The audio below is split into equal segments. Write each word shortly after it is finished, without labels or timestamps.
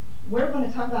we're going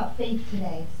to talk about faith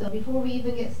today. So before we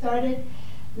even get started,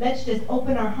 let's just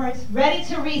open our hearts, ready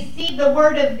to receive the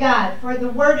Word of God. For the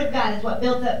Word of God is what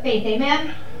builds up faith.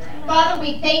 Amen? Father,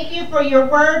 we thank you for your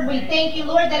Word. We thank you,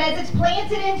 Lord, that as it's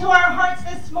planted into our hearts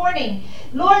this morning,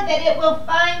 Lord, that it will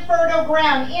find fertile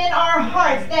ground in our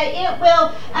hearts, that it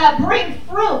will bring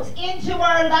fruit into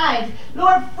our lives.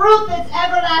 Lord, fruit that's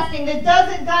everlasting, that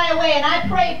doesn't die away. And I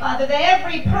pray, Father, that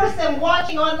every person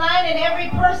watching online and every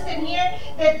person here,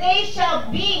 that they shall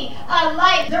be a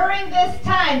light during this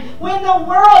time when the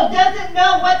world doesn't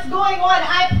know what's going on.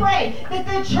 I pray that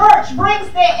the church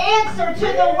brings the answer to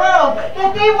the world,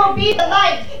 that they will be the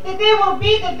light, that they will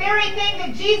be the very thing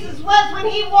that Jesus was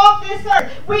when he walked this earth.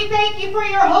 We thank you for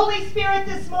your Holy Spirit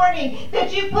this morning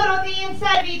that you put on the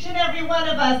inside of each and every one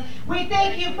of us. We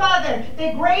thank you, Father,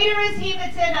 that greater is he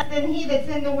that's in us than he that's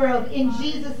in the world. In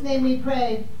Jesus' name we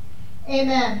pray.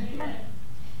 Amen.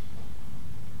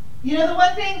 You know, the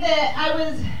one thing that I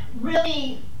was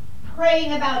really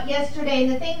praying about yesterday,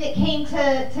 and the thing that came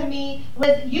to me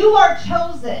was, you are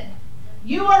chosen.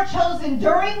 You are chosen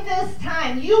during this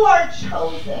time. You are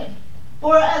chosen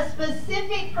for a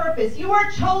specific purpose. You are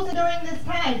chosen during this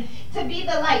time to be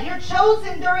the light. You're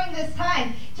chosen during this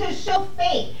time to show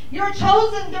faith. You're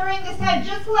chosen during this time,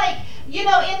 just like, you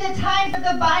know, in the times of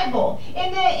the Bible,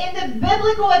 in the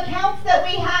biblical accounts that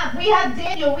we have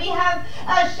Daniel, we have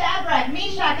Shadrach,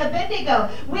 Meshach, Abednego.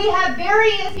 We have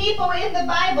various people in the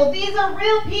Bible. These are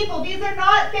real people. These are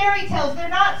not fairy tales. They're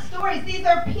not stories. These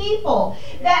are people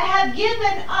that have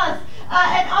given us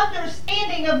an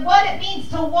understanding of what it means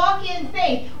to walk in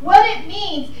faith, what it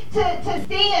means to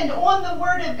stand on the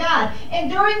Word of God. And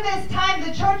during this time,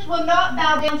 the church will not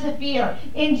bow down to fear,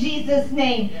 in Jesus'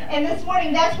 name. And this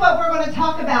morning, that's what we're going to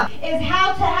talk about, is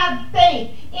how to have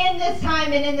faith in this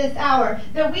time and in this hour,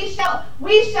 that we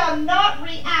shall not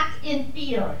react in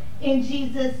fear, in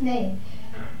Jesus' name.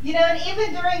 You know, and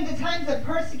even during the times of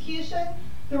persecution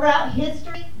throughout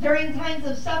history, during times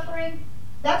of suffering,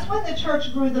 that's when the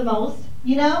church grew the most,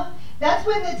 you know? That's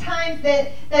when the times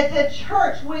that the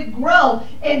church would grow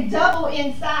and double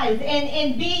in size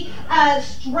and be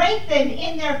strengthened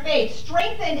in their faith,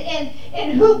 strengthened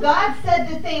in who God said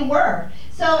that they were.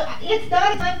 So it's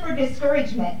not a time for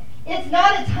discouragement. It's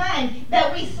not a time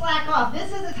that we slack off.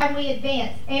 This is a time we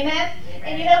advance. Amen?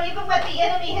 And you know, even what the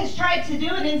enemy has tried to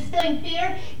do in instilling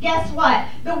fear, guess what?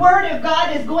 The Word of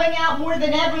God is going out more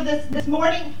than ever this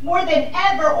morning, more than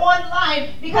ever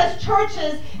online, because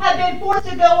churches have been forced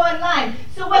to go online.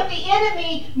 So what the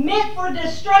enemy meant for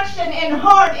destruction and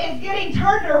harm is getting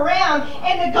turned around,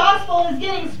 and the gospel is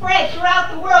getting spread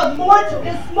throughout the world more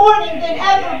this morning than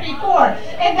ever before.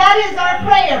 And that is our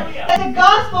prayer, that the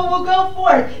gospel will go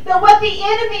forth, that what the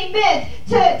enemy meant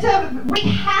to wreak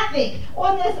havoc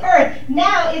on this earth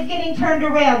now is getting turned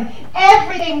around.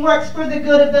 Everything works for the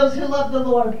good of those who love the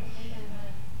Lord.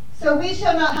 So we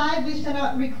shall not hide, we shall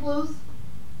not recluse.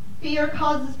 Fear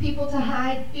causes people to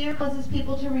hide. Fear causes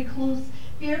people to recluse.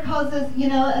 Fear causes, you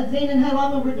know, Zayn and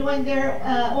Halama were doing their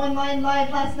online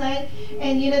live last night,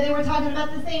 and, you know, they were talking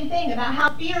about the same thing, about how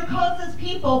fear causes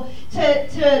people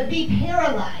to be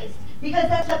paralyzed. Because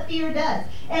that's what fear does.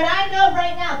 And I know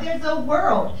right now there's a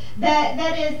world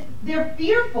they're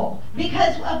fearful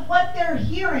because of what they're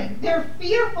hearing. They're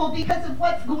fearful because of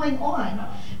what's going on.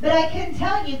 But I can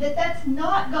tell you that that's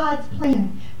not God's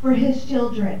plan for his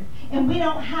children. And we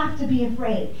don't have to be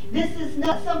afraid. This is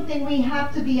not something we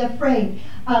have to be afraid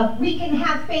of. We can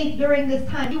have faith during this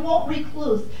time. We won't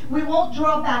recluse. We won't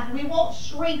draw back. We won't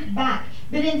shrink back.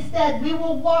 But instead, we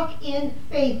will walk in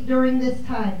faith during this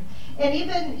time. And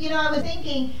even, you know, I was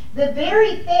thinking, the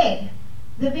very thing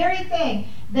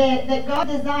that God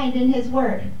designed in his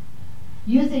Word,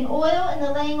 using oil and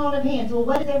the laying on of hands. Well,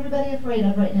 what is everybody afraid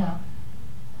of right now?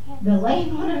 The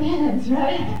laying on of hands,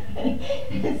 right?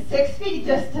 6 feet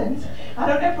distance. I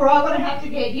don't know if we're all going to have to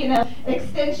get, you know,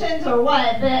 extensions or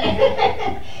what,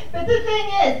 but the thing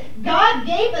is, God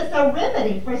gave us a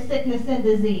remedy for sickness and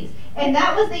disease, and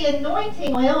that was the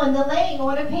anointing oil and the laying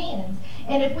on of hands.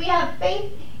 And if we have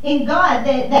faith in God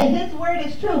that his Word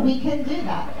is true, we can do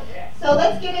that. So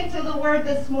let's get into the Word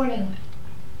this morning.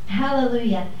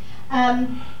 Hallelujah.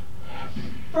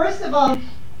 First of all,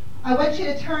 I want you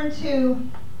to turn to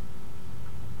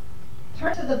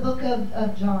the book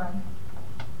of John,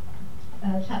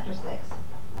 chapter 6.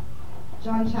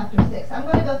 John chapter 6. I'm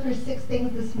going to go through 6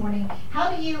 things this morning.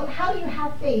 How do you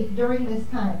have faith during this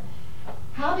time?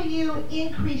 How do you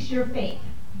increase your faith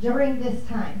during this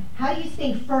time? How do you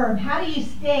stay firm? How do you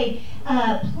stay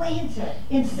planted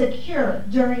and secure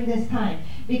during this time?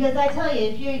 Because I tell you,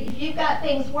 if you've got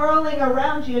things whirling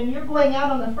around you and you're going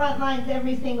out on the front lines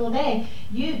every single day,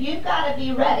 you've got to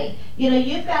be ready.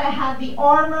 You've got to have the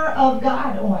armor of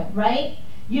God on, right?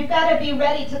 You've got to be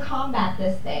ready to combat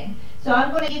this thing. So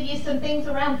I'm going to give you some things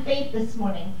around faith this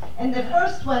morning. And the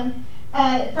first one,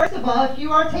 first of all, if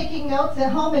you are taking notes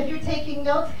at home, if you're taking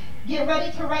notes, get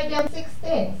ready to write down 6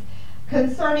 things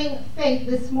concerning faith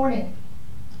this morning.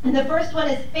 And the first one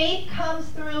is faith comes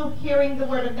through hearing the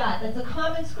Word of God. That's a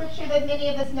common scripture that many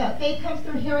of us know. Faith comes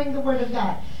through hearing the Word of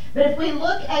God. But if we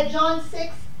look at John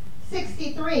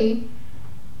 6:63,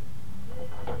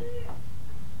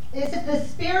 it says the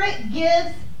Spirit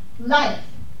gives life.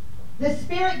 The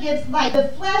Spirit gives life. The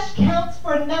flesh counts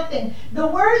for nothing. The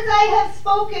words I have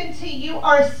spoken to you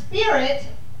are spirit,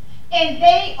 and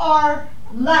they are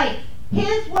life.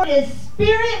 His word is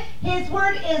spirit. His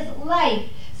word is life.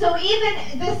 So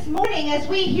even this morning, as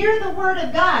we hear the Word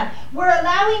of God, we're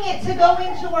allowing it to go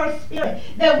into our spirit.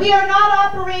 That we are not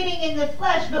operating in the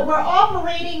flesh, but we're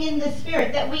operating in the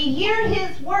Spirit. That we hear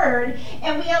His Word,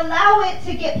 and we allow it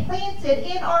to get planted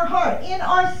in our heart, in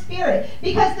our spirit.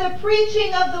 Because the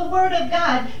preaching of the Word of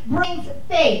God brings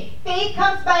faith. Faith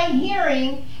comes by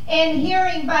hearing, and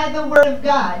hearing by the Word of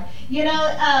God.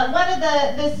 One of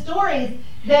the stories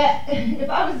that if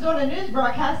I was doing a news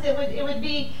broadcast, it would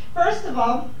be, first of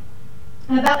all,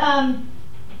 about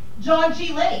John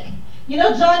G. Lake.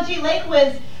 John G. Lake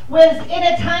was in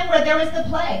a time where there was the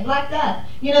plague, Black Death,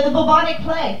 the bubonic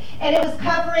plague, and it was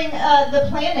covering the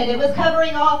planet. It was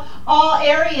covering all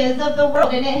areas of the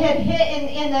world, and it had hit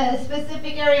in a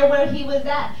specific area where he was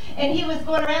at. And he was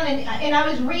going around, and I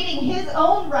was reading his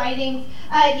own writings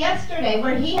yesterday,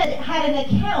 where he had an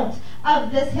account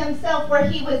of this himself, where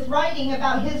he was writing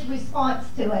about his response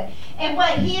to it. And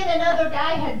what he and another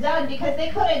guy had done, because they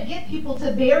couldn't get people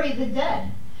to bury the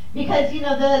dead, because,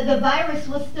 the virus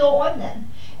was still on them.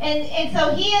 And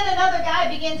so he and another guy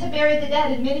began to bury the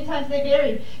dead, and many times they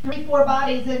buried 3-4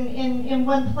 bodies in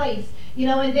one place.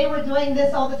 And they were doing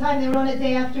this all the time. They were doing it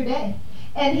day after day.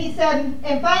 And he said,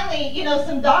 and finally,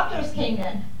 some doctors came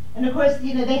in. And of course,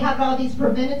 they have all these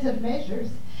preventative measures.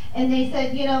 And they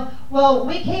said, well,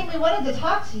 we wanted to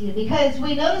talk to you because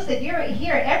we noticed that you're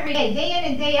here every day in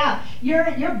and day out.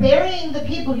 You're burying the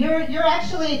people. You're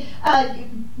actually,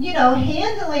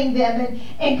 handling them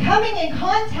and coming in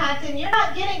contact, and you're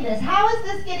not getting this. How is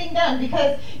this getting done?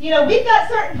 Because, we've got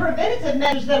certain preventative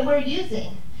measures that we're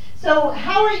using. So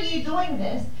how are you doing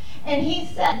this? And he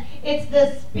said, it's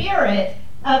the Spirit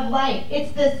of life.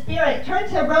 It's the Spirit. Turn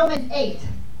to Romans 8.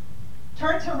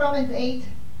 Turn to Romans 8.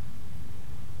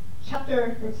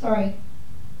 Chapter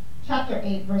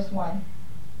 8, verse 1.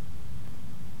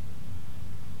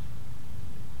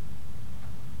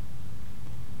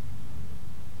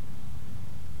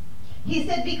 He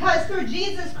said, because through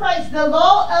Jesus Christ, the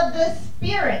law of the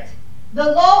Spirit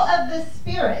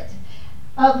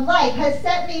of life has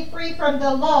set me free from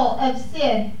the law of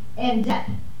sin and death.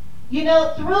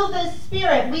 Through the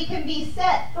Spirit, we can be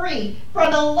set free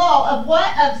from the law of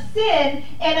what? Of sin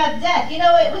and of death.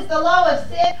 It was the law of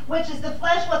sin, which is the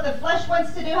flesh, what the flesh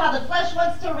wants to do, how the flesh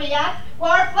wants to react.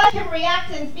 Well, our flesh can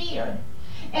react in fear.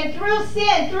 And through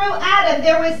sin, through Adam,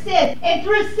 there was sin. And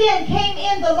through sin came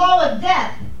in the law of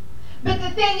death. But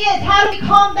the thing is, how do we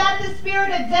combat the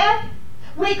spirit of death?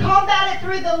 We combat it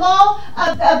through the law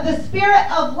of the Spirit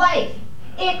of life.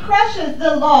 It crushes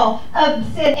the law of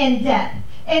sin and death.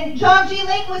 And John G.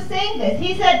 Lake was saying this.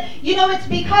 He said, it's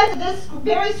because of this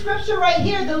very scripture right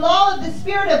here, the law of the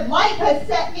Spirit of life has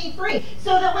set me free.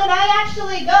 So that when I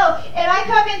actually go and I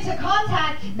come into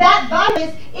contact, that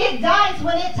virus, it dies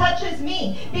when it touches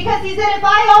me. Because he said, if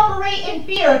I operate in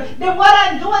fear, then what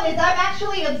I'm doing is I'm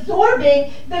actually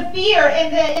absorbing the fear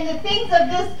and the things of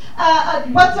this,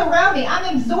 what's around me.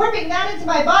 I'm absorbing that into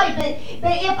my body.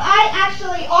 But if I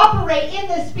actually operate in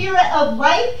the Spirit of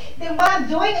life, then what I'm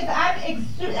doing is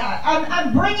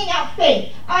I'm bringing out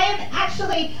faith. I am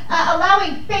actually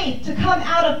allowing faith to come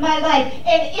out of my life,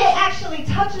 and it actually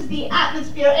touches the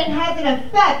atmosphere and has an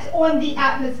effect on the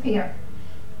atmosphere.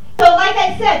 So like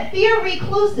I said, fear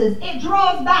recluses. It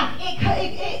draws back.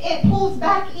 It pulls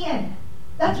back in.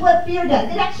 That's what fear does.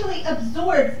 It actually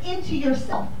absorbs into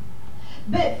yourself.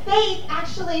 But faith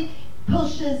actually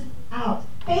pushes out.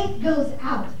 Faith goes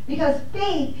out because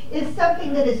faith is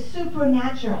something that is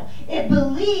supernatural. It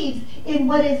believes in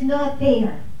what is not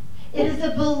there. It is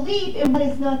a belief in what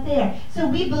is not there. So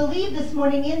we believe this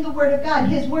morning in the Word of God.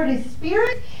 His Word is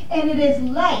spirit and it is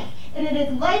life. And it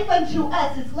is life unto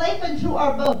us. It's life unto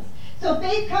our bones. So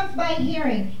faith comes by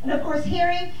hearing, and of course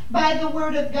hearing by the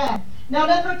word of God. Now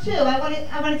number 2, I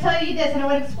want to tell you this, and I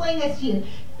want to explain this to you.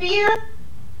 Fear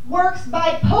works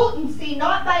by potency,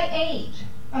 not by age.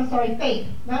 I'm sorry, faith,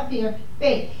 not fear,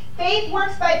 faith. Faith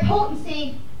works by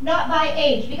potency, not by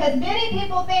age. Because many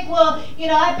people think, well,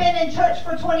 I've been in church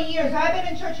for 20 years, or I've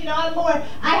been in church,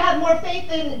 I have more faith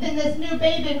than this new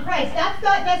babe in Christ. That's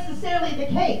not necessarily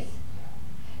the case.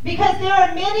 Because there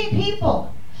are many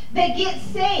people that get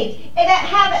saved and that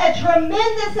have a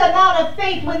tremendous amount of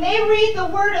faith. When they read the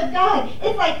Word of God,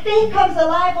 it's like faith comes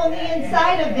alive on the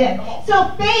inside of them.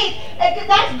 So faith,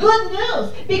 that's good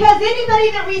news, because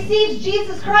anybody that receives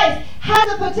Jesus Christ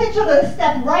has the potential to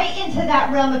step right into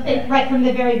that realm of faith right from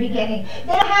the very beginning.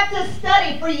 They don't have to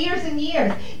study for years and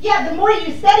years. Yeah, the more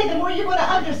you study, the more you're going to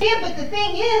understand. But the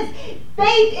thing is,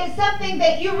 faith is something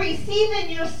that you receive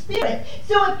in your spirit.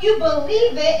 So if you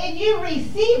believe it and you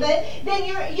receive it, then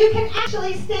you can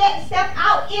actually step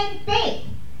out in faith.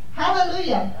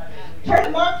 Hallelujah. Turn to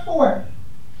Mark 4.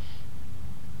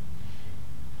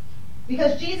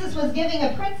 Because Jesus was giving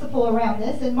a principle around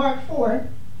this in Mark 4.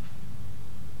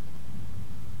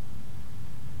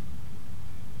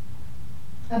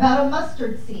 About a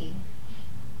mustard seed.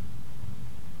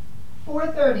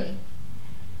 4:30.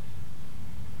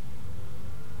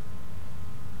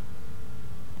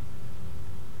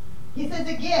 He says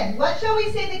again, what shall we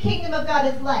say the kingdom of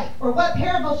God is like? Or what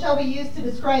parable shall we use to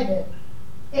describe it?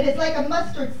 It is like a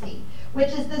mustard seed,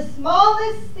 which is the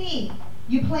smallest seed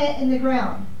you plant in the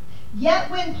ground. Yet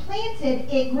when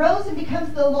planted, it grows and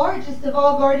becomes the largest of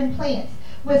all garden plants,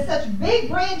 with such big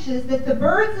branches that the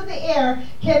birds of the air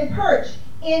can perch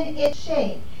in its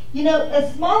shade.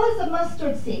 As small as a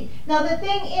mustard seed. Now the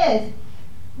thing is,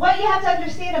 what you have to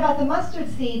understand about the mustard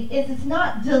seed is it's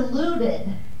not diluted.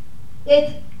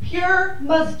 It's pure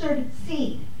mustard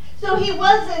seed. So he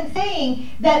wasn't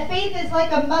saying that faith is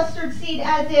like a mustard seed,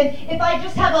 as in, if I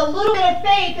just have a little bit of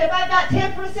faith, if I've got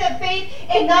 10% faith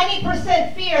and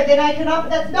 90% fear, then I can offer.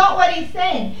 That's not what he's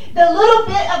saying. The little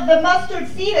bit of the mustard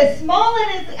seed, as small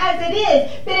as it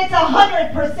is, then it's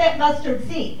 100% mustard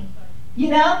seed.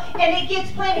 And it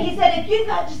gets planted. He said, if you've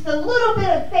got just a little bit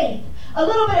of faith,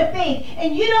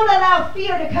 and you don't allow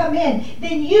fear to come in,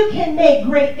 then you can make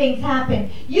great things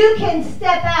happen. You can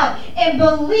step out and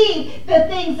believe the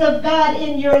things of God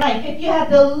in your life. If you have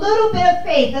the little bit of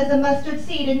faith as a mustard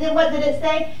seed, and then what did it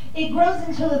say? It grows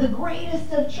into the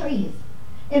greatest of trees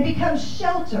and becomes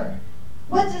shelter.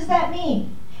 What does that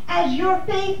mean? As your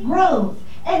faith grows,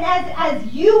 and as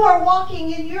you are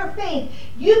walking in your faith,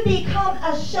 you become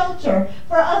a shelter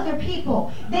for other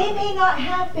people. They may not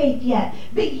have faith yet,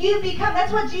 but you become,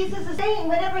 that's what Jesus is saying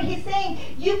whenever he's saying,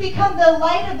 you become the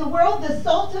light of the world, the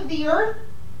salt of the earth.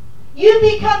 You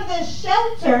become the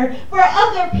shelter for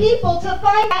other people to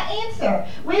find that answer.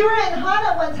 We were in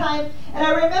Hana one time, and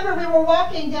I remember we were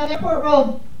walking down Airport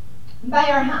Road by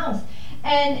our house,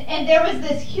 and there was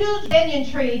this huge banyan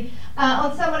tree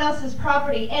on someone else's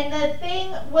property. And the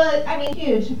thing was,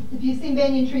 huge. If you've seen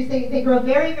banyan trees, they grow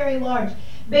very, very large.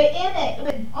 But in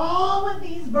it, all of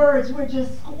these birds were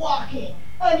just squawking.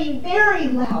 Very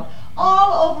loud.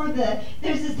 All over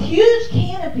there's this huge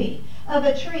canopy of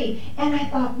a tree. And I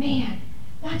thought, man,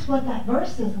 that's what that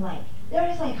verse is like.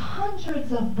 There's like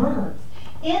hundreds of birds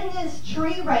in this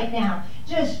tree right now,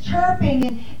 just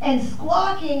chirping and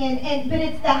squawking, but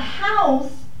it's the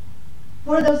house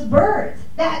for those birds.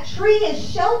 That tree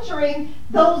is sheltering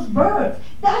those birds.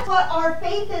 That's what our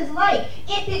faith is like.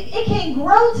 It can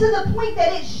grow to the point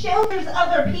that it shelters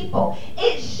other people.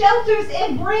 It shelters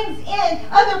and brings in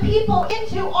other people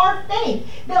into our faith.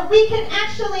 That we can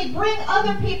actually bring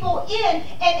other people in,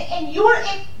 and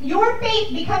your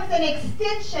faith becomes an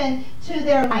extension to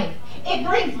their life. It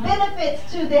brings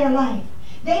benefits to their life.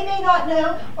 They may not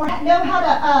know or know how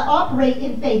to operate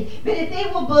in faith, but if they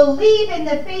will believe in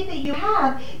the faith that you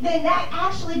have, then that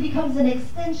actually becomes an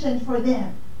extension for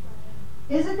them.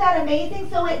 Isn't that amazing?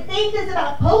 So faith is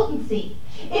about potency.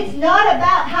 It's not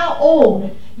about how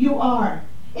old you are.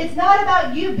 It's not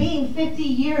about you being 50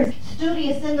 years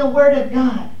studious in the Word of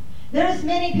God. There's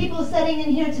many people sitting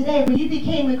in here today, when you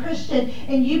became a Christian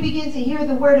and you begin to hear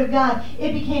the Word of God,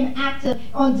 it became active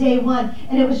on day one.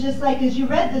 And it was just like, as you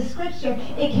read the scripture,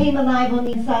 it came alive on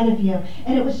the inside of you.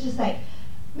 And it was just like,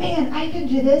 man, I can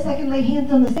do this. I can lay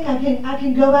hands on the sick. I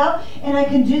can go out and I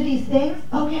can do these things.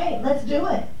 Okay, let's do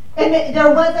it. And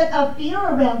there wasn't a fear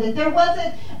around it. There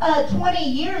wasn't 20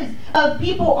 years of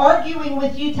people arguing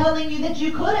with you, telling you that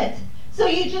you couldn't. So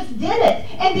you just did it.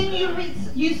 And then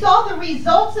you saw the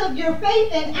results of your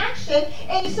faith in action,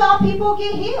 and you saw people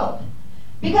get healed.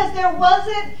 because there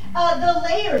wasn't the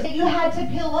layers that you had to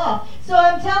peel off. So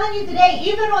I'm telling you today,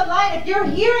 even online, if you're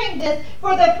hearing this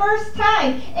for the first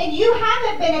time and you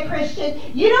haven't been a Christian,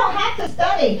 you don't have to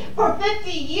study for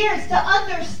 50 years to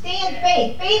understand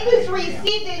faith. Faith is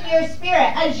received in your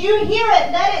spirit. As you hear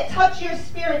it, let it touch your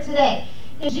spirit today.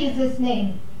 In Jesus'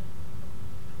 name.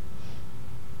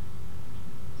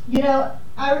 You know,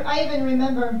 I even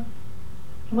remember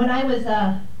when I was,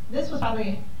 Zephan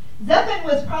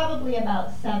was probably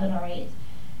about 7 or 8.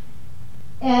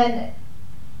 And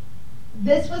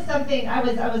this was something, I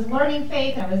was learning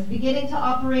faith, I was beginning to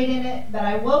operate in it, but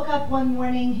I woke up one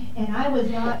morning and I was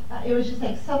not, it was just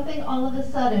like something all of a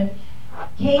sudden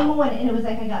came on, and it was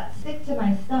like I got sick to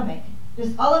my stomach.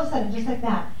 Just all of a sudden, just like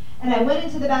that. And I went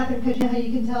into the bathroom, because you know how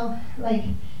you can tell, like,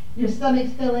 your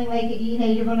stomach's feeling like, you know,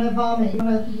 you're going to vomit, you're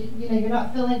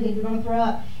not feeling good, you're going to throw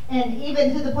up. And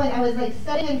even to the point, I was like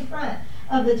sitting in front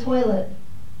of the toilet,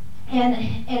 and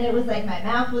it was like my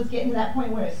mouth was getting to that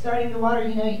point where it's starting to water.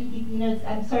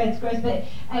 I'm sorry, it's gross, but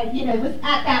it was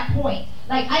at that point.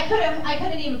 Like I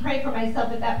couldn't even pray for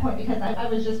myself at that point, because I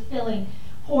was just feeling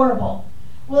horrible.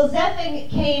 Well, Zephan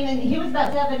came, and he was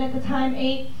about 7 at the time,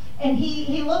 8, and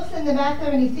he looks in the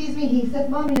bathroom and he sees me. He said,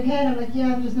 "Mom, you okay?" And I'm like,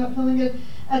 "Yeah, I'm just not feeling good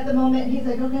at the moment." And he's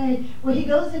like, "Okay." Well, he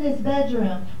goes in his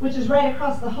bedroom, which is right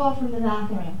across the hall from the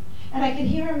bathroom, and I could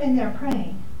hear him in there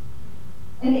praying.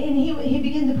 And he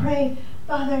began to pray,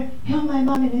 "Father, heal my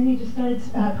mom." And then he just started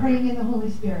praying in the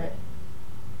Holy Spirit.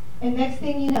 And next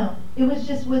thing you know, it was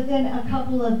just within a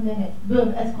couple of minutes, boom,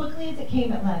 as quickly as it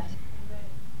came, it left.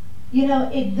 You know,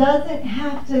 it doesn't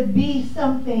have to be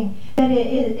something that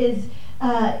it is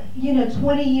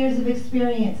 20 years of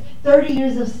experience, 30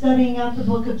 years of studying out the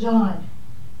book of John.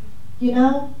 You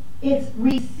know, it's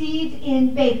received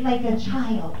in faith like a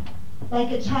child.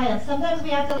 Like a child. Sometimes we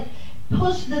have to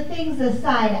push the things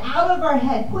aside, out of our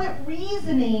head, quit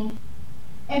reasoning,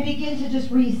 and begin to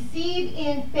just receive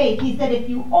in faith. He said, if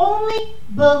you only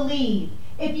believe,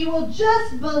 if you will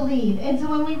just believe. And so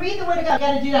when we read the Word of God, we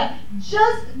got to do that.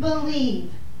 Just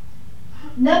believe.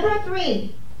 Number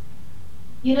 3,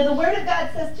 the Word of God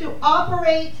says to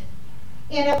operate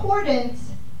in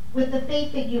accordance with the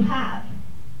faith that you have.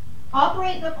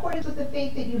 Operate in accordance with the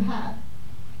faith that you have.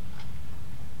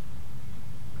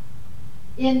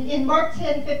 In Mark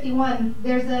 10:51,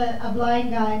 there's a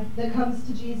blind guy that comes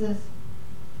to Jesus.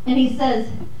 And he says,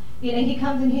 he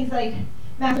comes and he's like,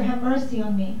 "Master, have mercy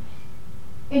on me."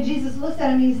 And Jesus looks at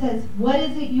him and he says, "What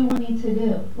is it you want me to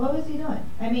do?" What was he doing?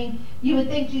 I mean, you would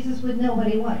think Jesus would know what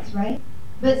he wants, right?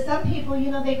 But some people,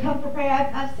 they come for prayer.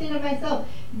 I've seen it myself.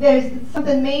 There's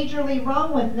something majorly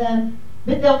wrong with them,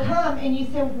 but they'll come and you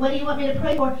say, "What do you want me to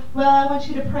pray for?" "Well, I want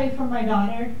you to pray for my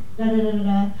daughter,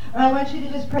 da-da-da-da-da. Or I want you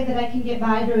to just pray that I can get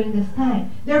by during this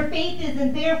time." Their faith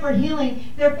isn't there for healing.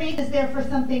 Their faith is there for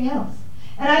something else.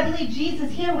 And I believe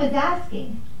Jesus here was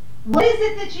asking, what is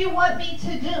it that you want me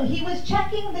to do? He was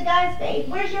checking the guy's faith.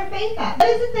 Where's your faith at? What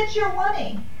is it that you're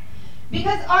wanting?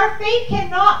 Because our faith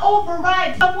cannot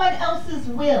override someone else's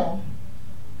will.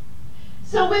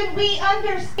 So when we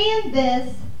understand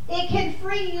this, it can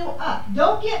free you up.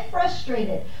 Don't get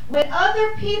frustrated when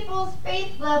other people's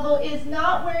faith level is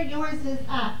not where yours is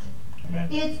at. Amen.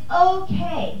 It's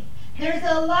okay. There's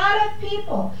a lot of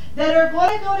people that are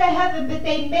going to go to heaven, but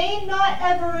they may not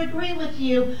ever agree with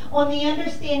you on the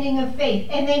understanding of faith.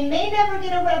 And they may never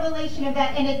get a revelation of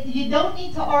that, and you don't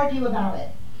need to argue about it.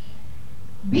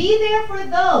 Be there for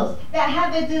those that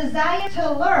have a desire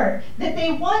to learn, that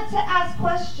they want to ask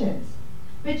questions.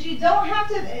 But you don't have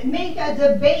to make a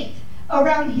debate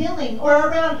around healing or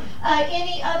around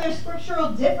any other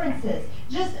scriptural differences.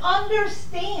 Just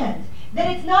understand that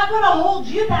it's not going to hold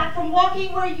you back from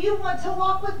walking where you want to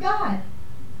walk with God.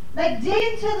 Like, dig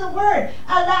into the Word.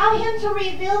 Allow Him to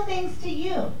reveal things to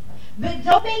you. But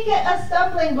don't make it a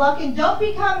stumbling block, and don't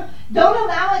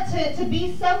allow it to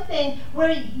be something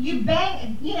where you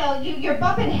bang, you're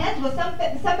bumping heads with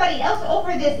somebody else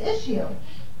over this issue.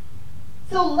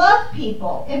 So love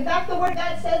people. In fact, the Word of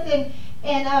God says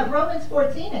in Romans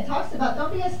 14, it talks about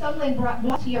don't be a stumbling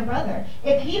block to your brother.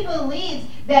 If he believes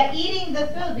that eating the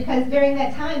food, because during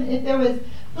that time, if there was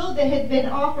food that had been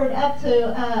offered up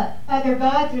to other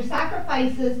gods or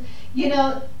sacrifices,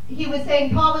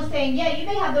 Paul was saying, yeah, you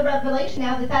may have the revelation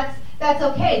now that's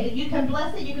okay, that you can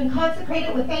bless it, you can consecrate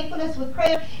it with thankfulness, with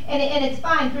prayer, and it's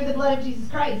fine through the blood of Jesus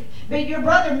Christ. But your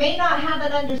brother may not have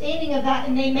an understanding of that,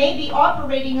 and they may be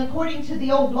operating according to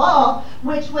the old law,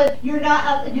 which was you're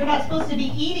not supposed to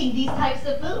be eating these types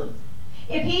of foods.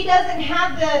 If he doesn't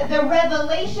have the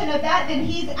revelation of that, then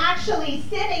he's actually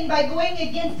sinning by going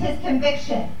against his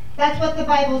conviction. That's what the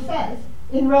Bible says.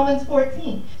 in Romans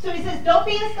 14. So he says, don't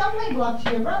be a stumbling block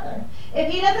to your brother.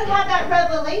 If he doesn't have that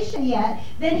revelation yet,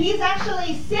 then he's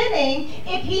actually sinning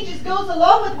if he just goes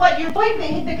along with what you're doing,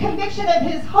 but the conviction of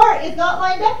his heart is not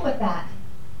lined up with that.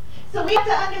 So we have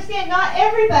to understand, not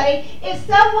everybody,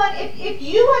 if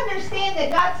you understand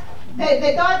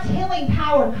that God's healing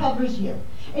power covers you,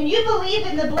 and you believe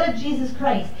in the blood of Jesus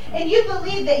Christ, and you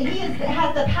believe that he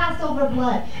has the Passover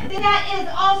blood, then that is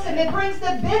awesome. It brings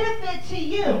the benefit to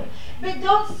you. But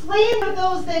don't slander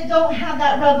those that don't have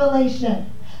that revelation.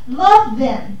 Love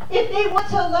them. If they want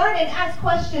to learn and ask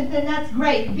questions, then that's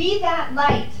great. Be that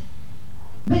light.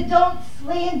 But don't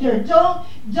slander. Don't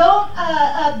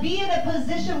be in a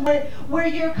position where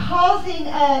you're causing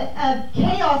a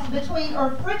chaos between,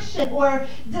 or friction, or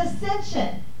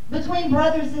dissension between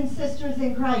brothers and sisters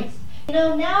in Christ.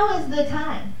 Now is the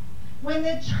time when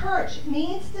the church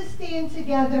needs to stand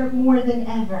together more than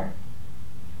ever.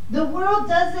 The world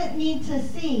doesn't need to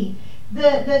see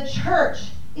the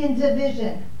church in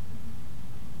division.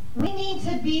 We need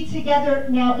to be together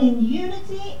now in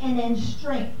unity and in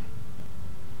strength.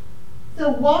 So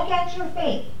walk out your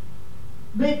faith,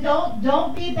 but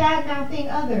don't be bad-mouthing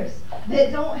others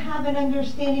that don't have an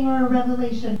understanding or a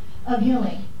revelation of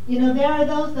healing. There are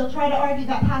those, they'll try to argue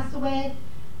that passed away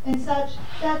and such.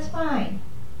 That's fine.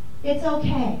 It's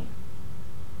okay.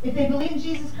 If they believe in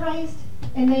Jesus Christ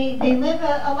and they live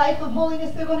a life of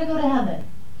holiness, they're going to go to heaven.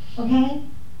 Okay?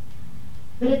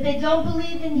 But if they don't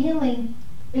believe in healing,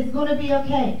 it's going to be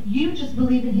okay. You just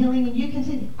believe in healing and you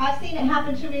continue. I've seen it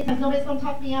happen too many times. Nobody's going to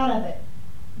talk me out of it.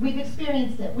 We've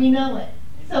experienced it. We know it.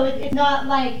 So it's not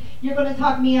like you're going to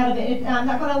talk me out of it. I'm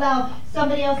not going to allow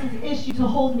somebody else's issue to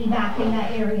hold me back in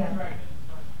that area.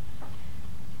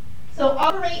 So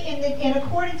operate in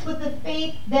accordance with the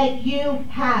faith that you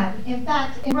have. In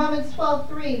fact, in Romans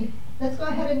 12:3, let's go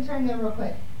ahead and turn there real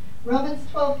quick. Romans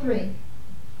 12:3.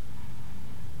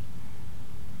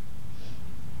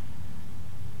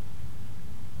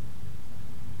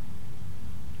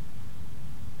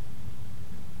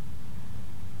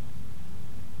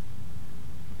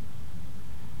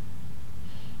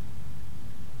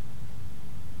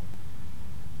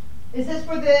 It says,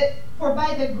 for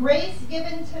by the grace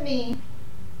given to me,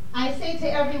 I say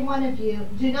to every one of you,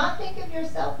 do not think of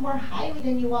yourself more highly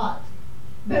than you ought,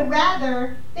 but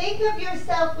rather think of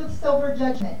yourself with sober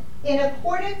judgment, in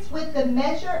accordance with the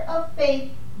measure of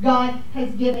faith God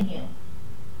has given you.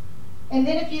 And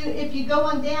then if you go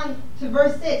on down to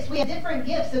verse 6, we have different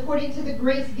gifts according to the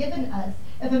grace given us.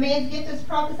 If a man's gift is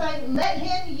prophesying, let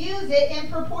him use it in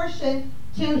proportion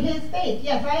to his faith.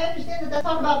 Yes, I understand that that's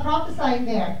talking about prophesying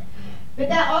there. But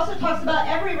that also talks about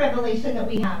every revelation that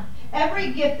we have,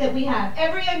 every gift that we have,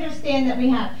 every understanding that we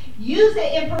have. Use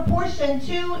it in proportion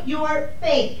to your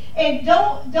faith. And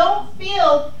don't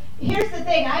feel, here's the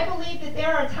thing, I believe that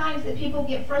there are times that people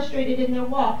get frustrated in their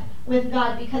walk with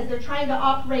God because they're trying to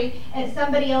operate at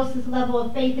somebody else's level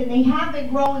of faith and they haven't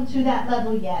grown to that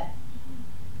level yet.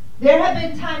 There have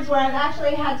been times where I've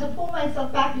actually had to pull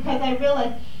myself back because I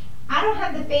realized I don't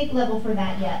have the faith level for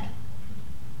that yet.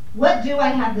 What do I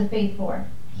have the faith for?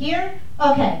 Here?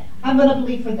 Okay, I'm going to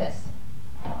believe for this.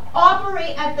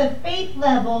 Operate at the faith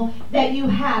level that you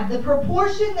have. The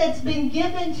proportion that's been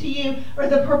given to you, or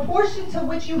the proportion to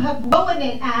which you have grown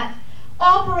it at,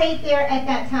 operate there at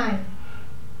that time.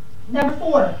 Number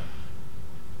 4,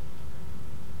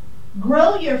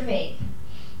 grow your faith.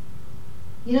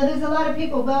 There's a lot of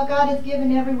people, well, God has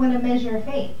given everyone a measure of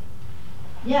faith.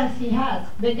 Yes, he has.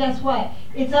 But guess what?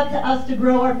 It's up to us to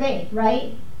grow our faith,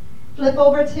 right? Flip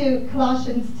over to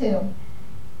Colossians 2.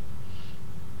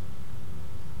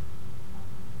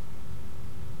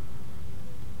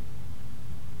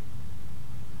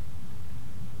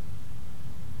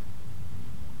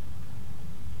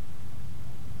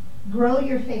 Grow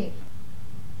your faith.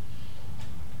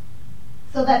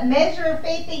 So that measure of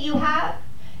faith that you have,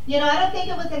 I don't think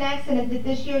it was an accident that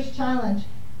this year's challenge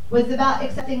was about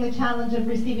accepting the challenge of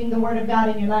receiving the Word of God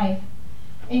in your life.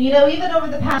 And even over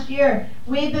the past year,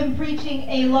 we've been preaching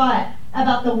a lot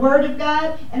about the Word of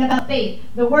God and about faith.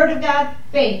 The Word of God,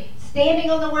 faith. Standing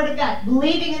on the Word of God,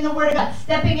 believing in the Word of God,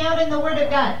 stepping out in the Word of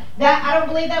God. That, I don't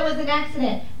believe that was an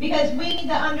accident, because we need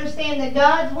to understand that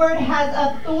God's Word has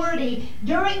authority.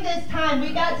 During this time,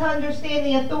 we got to understand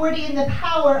the authority and the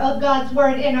power of God's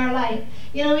Word in our life.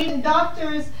 Even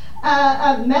doctors,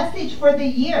 a message for the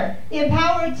year,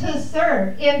 empowered to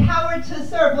serve. Empowered to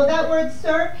serve. Well, that word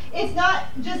serve, it's not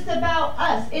just about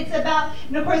us. It's about,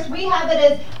 and of course we have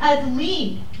it as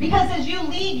lead. Because as you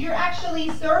lead, you're actually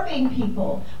serving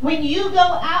people. When you go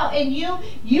out and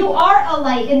you are a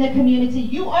light in the community,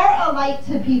 you are a light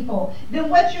to people, then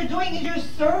what you're doing is you're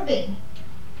serving.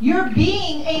 You're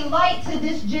being a light to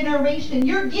this generation.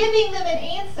 You're giving them an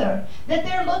answer that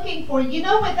they're looking for. You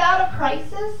know, without a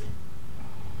crisis,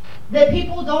 that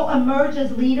people don't emerge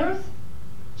as leaders.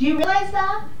 Do you realize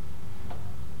that?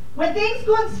 When things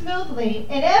going smoothly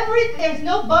and there's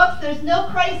no bumps, there's no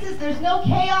crisis, there's no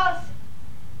chaos,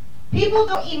 people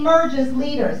don't emerge as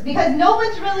leaders because no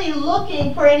one's really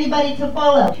looking for anybody to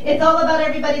follow. It's all about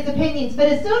everybody's opinions. But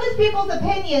as soon as people's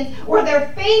opinions or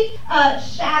their faith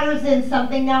shatters in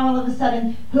something, now all of a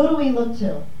sudden, who do we look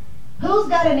to? Who's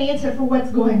got an answer for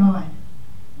what's going on?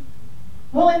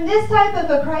 Well, in this type of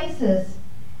a crisis,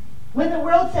 when the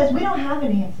world says we don't have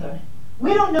an answer,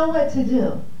 we don't know what to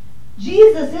do,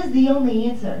 Jesus is the only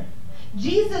answer.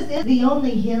 Jesus is the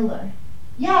only healer.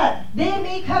 Yeah, they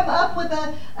may come up with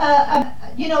a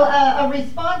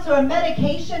response or a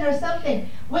medication or something,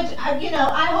 which,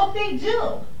 I hope they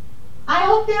do. I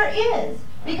hope there is,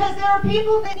 because there are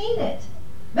people that need it.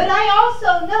 But I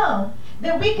also know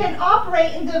that we can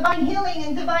operate in divine healing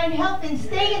and divine health and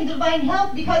stay in divine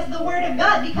health because of the Word of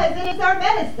God, because it is our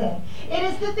medicine. It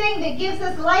is the thing that gives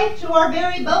us life to our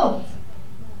very bones.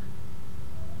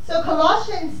 So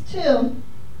Colossians 2,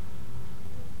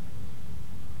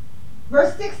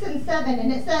 verse 6 and 7,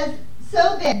 and it says,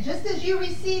 "So then, just as you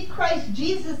received Christ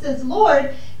Jesus as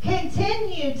Lord,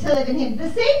 continue to live in Him." The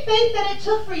same faith that it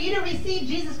took for you to receive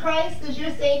Jesus Christ as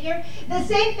your Savior, the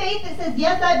same faith that says,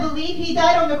 yes, I believe He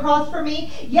died on the cross for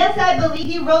me, yes, I believe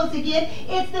He rose again,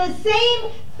 it's the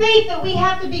same faith that we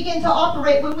have to begin to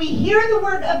operate when we hear the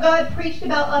Word of God preached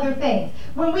about other things,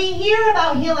 when we hear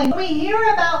about healing, when we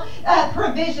hear about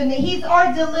provision, that He's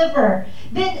our deliverer.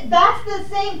 Then that's the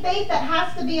same faith that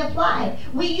has to be applied.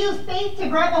 We use faith to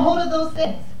grab a hold of those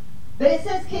things. But it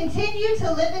says, continue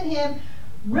to live in Him,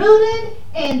 rooted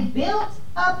and built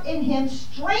up in Him,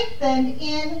 strengthened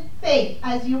in faith,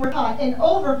 as you were taught, and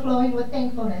overflowing with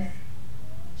thankfulness.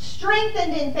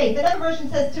 Strengthened in faith. Another version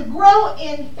says to grow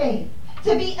in faith,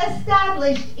 to be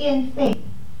established in faith.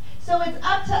 So it's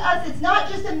up to us. It's not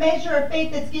just a measure of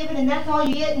faith that's given and that's all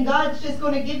you get and God's just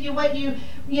going to give you what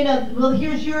well,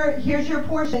 here's your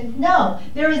portion. No,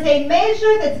 there is a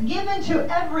measure that's given to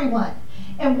everyone.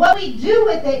 And what we do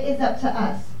with it is up to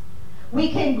us.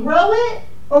 We can grow it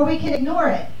or we can ignore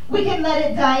it. We can let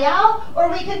it die out, or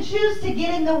we can choose to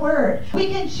get in the Word. We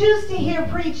can choose to hear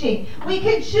preaching. We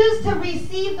can choose to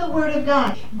receive the Word of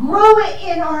God. Grow it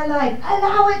in our life.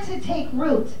 Allow it to take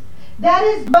root. That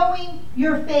is growing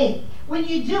your faith. When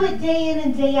you do it day in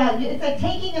and day out, it's like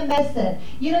taking a medicine.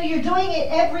 You're doing it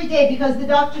every day because the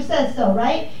doctor says so,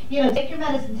 right? Take your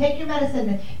medicine.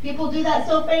 And people do that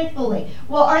so faithfully.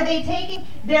 Well, are they taking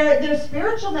their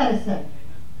spiritual medicine?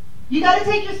 You got to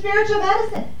take your spiritual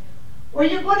medicine, or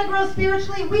you're going to grow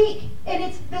spiritually weak. And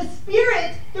it's the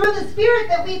Spirit, through the Spirit,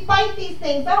 that we fight these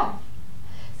things off.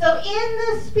 So in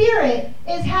the Spirit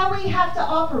is how we have to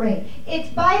operate. It's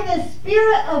by the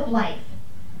Spirit of life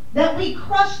that we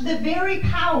crush the very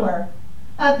power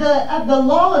of the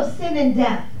law of sin and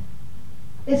death.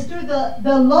 It's through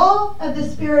the law of the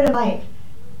Spirit of life.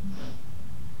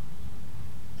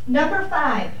 Number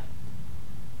 5,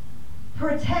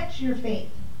 protect your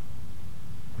faith.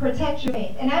 Protect your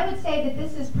faith. And I would say that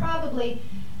this is probably,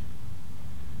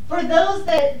 for those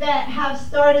that have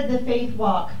started the faith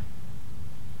walk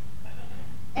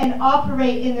and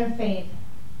operate in their faith,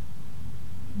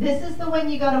 this is the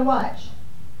one you got to watch.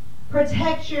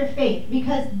 Protect your faith,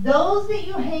 because those that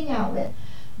you hang out with,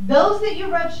 those that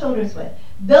you rub shoulders with,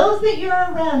 those that you're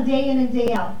around day in and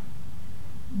day out,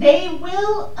 they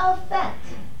will affect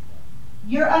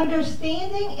your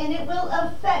understanding, and it will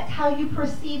affect how you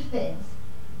perceive things.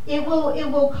 It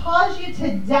will cause you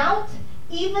to doubt,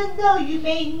 even though you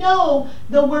may know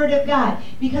the Word of God.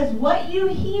 Because what you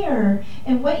hear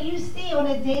and what you see on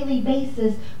a daily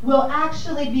basis will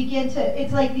actually begin to,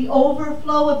 it's like the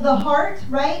overflow of the heart,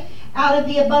 right? Out of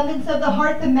the abundance of the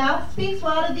heart, the mouth speaks.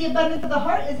 Well, out of the abundance of the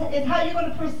heart is how you're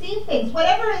going to perceive things.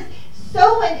 Whatever is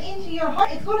sown into your heart,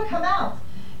 it's going to come out.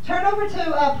 Turn over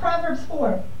to Proverbs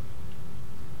 4.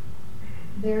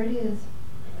 There it is.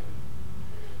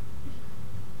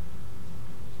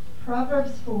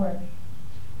 Proverbs 4.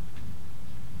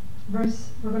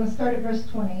 We're going to start at verse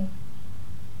 20.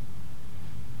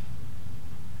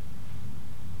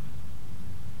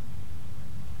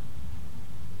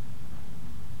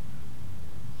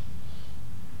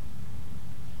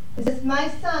 It says, "My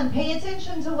son, pay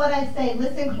attention to what I say.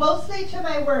 Listen closely to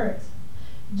my words.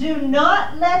 Do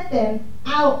not let them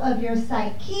out of your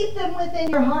sight. Keep them within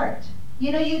your heart."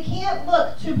 You can't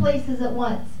look 2 places at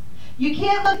once. You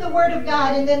can't look at the Word of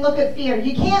God and then look at fear.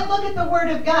 You can't look at the Word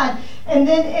of God and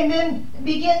then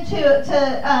begin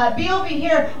to be over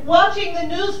here watching the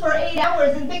news for 8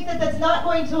 hours and think that that's not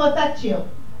going to affect you.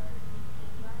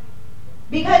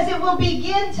 Because it will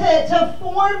begin to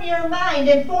form your mind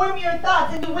and form your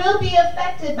thoughts, and you will be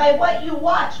affected by what you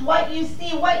watch, what you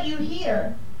see, what you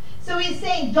hear. So he's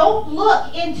saying, don't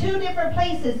look in two different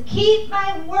places. Keep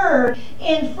my word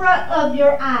in front of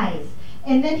your eyes.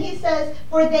 And then he says,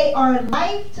 for they are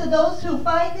life to those who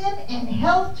find them and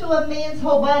health to a man's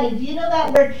whole body. Do you know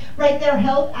that word right there,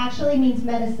 health, actually means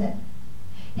medicine?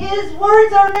 His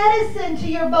words are medicine to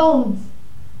your bones.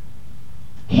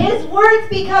 His words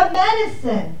become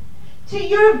medicine to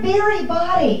your very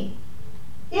body.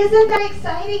 Isn't that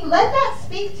exciting? Let that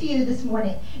speak to you this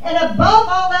morning. And above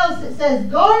all else, it says,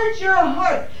 guard your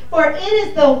heart, for it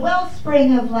is the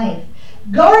wellspring of life.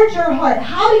 Guard your heart.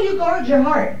 How do you guard your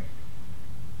heart?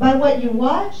 By what you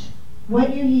watch,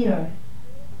 what you hear.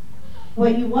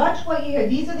 What you watch, what you hear.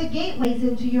 These are the gateways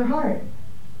into your heart.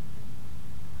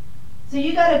 So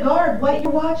you got to guard what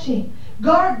you're watching.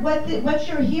 Guard what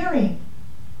you're hearing.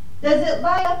 Does it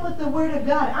line up with the Word of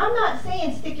God? I'm not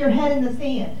saying stick your head in the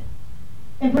sand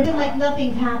and pretend like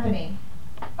nothing's happening.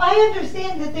 I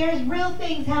understand that there's real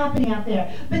things happening out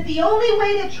there. But the only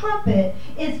way to trump it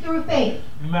is through faith.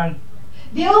 Amen.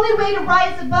 The only way to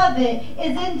rise above it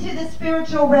is into the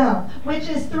spiritual realm, which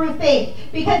is through faith.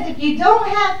 Because if you don't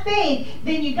have faith,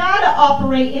 then you got to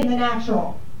operate in the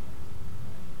natural,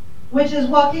 which is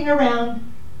walking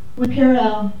around with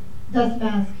Purell, dust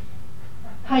mask,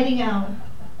 hiding out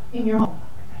in your home.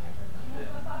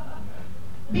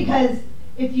 Because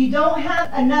if you don't have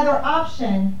another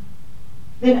option,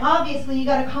 then obviously you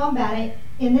got to combat it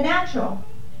in the natural.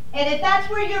 And if that's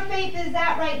where your faith is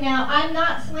at right now, I'm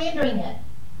not slandering it.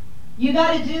 You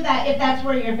got to do that if that's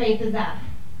where your faith is at.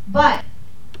 But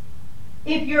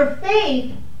if your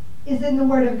faith is in the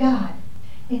Word of God,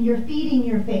 and you're feeding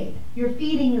your faith, you're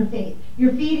feeding your faith,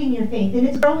 you're feeding your faith, and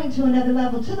it's growing to another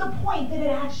level, to the point that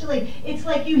it's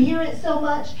like you hear it so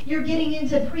much, you're getting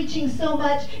into preaching so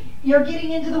much, you're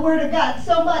getting into the Word of God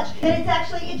so much,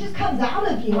 that it just comes out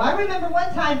of you. I remember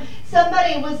one time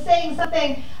somebody was saying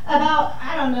something about,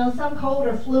 I don't know, some cold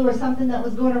or flu or something that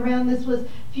was going around. This was a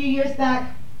few years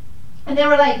back, and they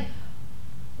were like,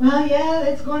 well, yeah,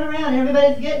 it's going around,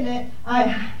 everybody's getting it.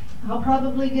 I'll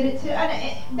probably get it too.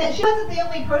 And that she wasn't the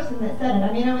only person that said it.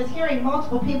 I mean, I was hearing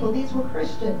multiple people. These were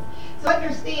Christians. So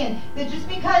understand that just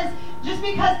because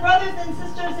brothers and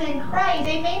sisters in Christ,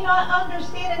 they may not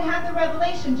understand and have the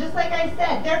revelation. Just like I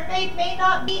said, their faith may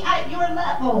not be at your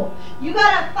level. You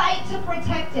got to fight to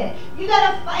protect it. You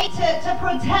got to fight to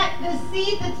protect the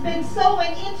seed that's been sown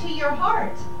into your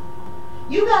heart.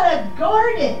 You got to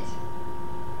guard it.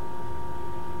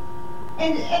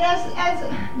 And as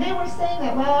they were saying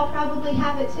that, well, I'll probably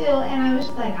have it too, and I was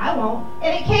just like, I won't.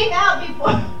 And it came out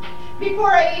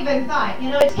before I even thought.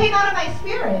 It came out of my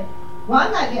spirit. Well,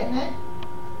 I'm not getting it.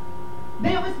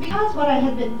 But it was because what I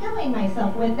had been filling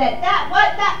myself with, that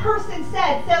what that person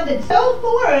said sounded so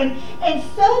foreign and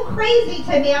so crazy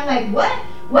to me. I'm like, what?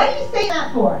 What are you saying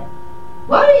that for?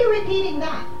 Why are you repeating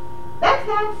that? That's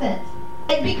nonsense.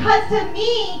 Because to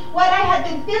me, what I had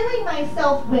been filling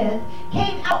myself with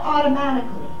came out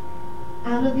automatically.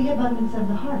 Out of the abundance of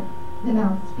the heart, the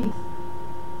mouth speaks.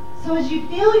 So as you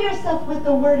fill yourself with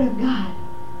the Word of God,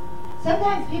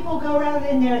 sometimes people go around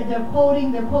and they're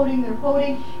quoting.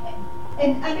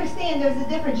 And understand there's a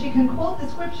difference. You can quote the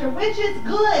scripture, which is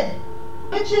good,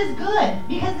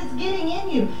 because it's getting in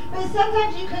you. But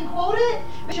sometimes you can quote it,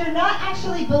 but you're not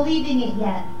actually believing it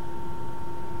yet.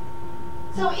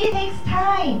 So it takes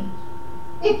time.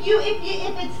 If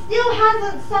it still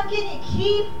hasn't sunk in,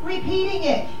 keep repeating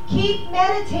it. Keep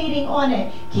meditating on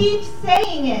it. Keep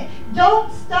saying it.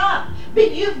 Don't stop.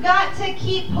 But you've got to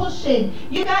keep pushing.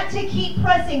 You've got to keep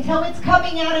pressing till it's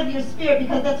coming out of your spirit,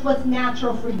 because that's what's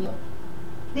natural for you.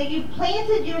 That you've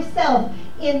planted yourself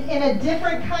in a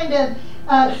different kind of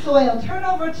soil. Turn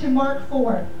over to Mark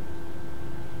 4.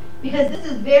 Because this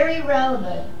is very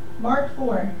relevant. Mark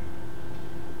 4.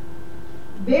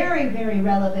 Very, very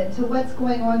relevant to what's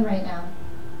going on right now.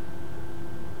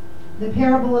 The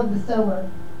parable of the sower.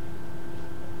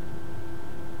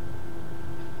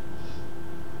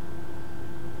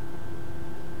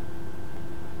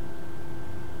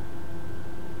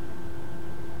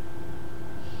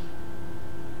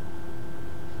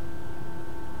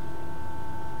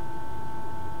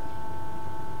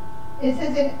 It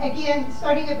says, again,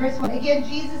 starting at verse 1, again,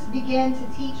 Jesus began to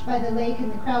teach by the lake,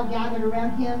 and the crowd gathered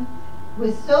around him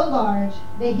was so large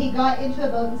that he got into a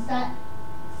boat and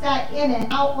sat in it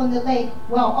out on the lake,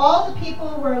 while all the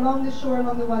people were along the shore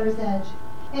along the water's edge.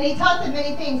 And he taught them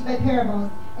many things by parables.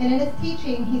 And in his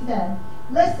teaching he said,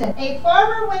 listen, a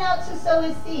farmer went out to sow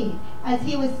his seed. As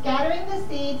he was scattering the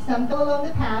seed, some fell along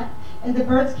the path, and the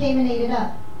birds came and ate it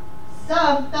up.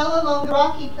 Some fell along the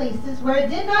rocky places where it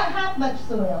did not have much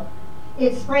soil.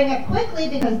 It sprang up quickly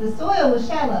because the soil was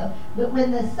shallow. But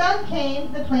when the sun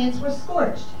came, the plants were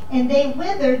scorched, and they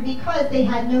withered because they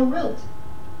had no root.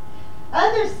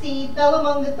 Other seed fell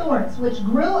among the thorns, which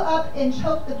grew up and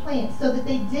choked the plants, so that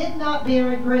they did not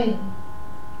bear a grain.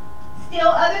 Still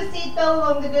other seed fell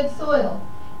along the good soil.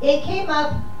 It came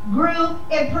up, grew,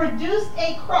 and produced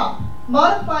a crop,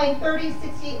 multiplying 30,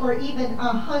 60, or even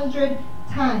 100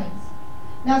 times.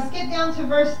 Now skip down to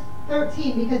verse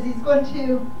 13, because he's going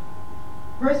to,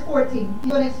 verse 14,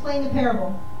 he's going to explain the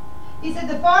parable. He said,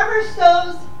 the farmer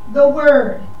sows the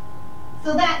word.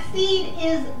 So that seed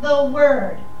is the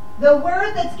word. The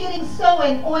word that's getting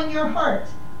sown on your heart.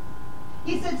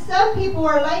 He said some people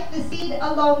are like the seed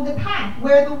along the path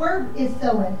where the word is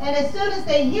sown. And as soon as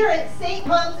they hear it, Satan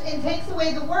comes and takes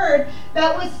away the word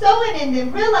that was sown in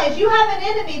them. Realize you have an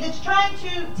enemy that's trying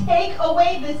to take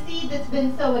away the seed that's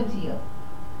been sown to you.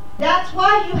 That's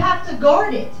why you have to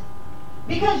guard it.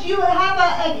 Because you have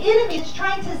an enemy that's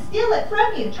trying to steal it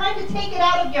from you, trying to take it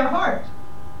out of your heart.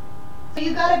 So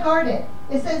you got to guard it.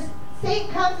 It says,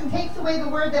 Satan comes and takes away the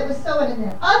word that was sown in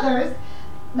them. Others,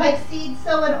 like seed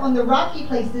sown on the rocky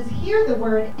places, hear the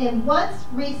word and once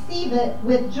receive it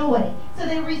with joy. So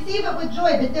they receive it with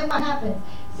joy, but then what happens?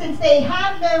 Since they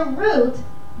have no root,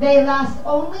 they last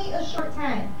only a short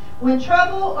time. When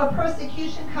trouble or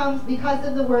persecution comes because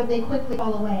of the word, they quickly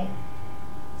fall away.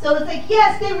 So it's like,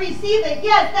 yes, they receive it.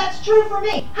 Yes, that's true for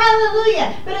me.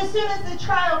 Hallelujah. But as soon as the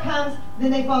trial comes,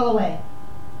 then they fall away.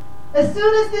 As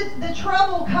soon as the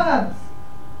trouble comes,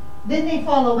 then they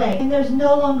fall away. And there's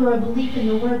no longer a belief in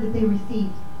the word that they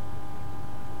received.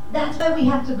 That's why we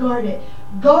have to guard it.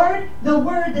 Guard the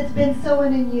word that's been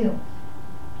sown in you.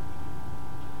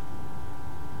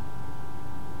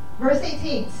 Verse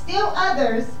 18. Still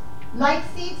others, like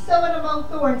seed sown among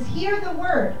thorns, hear the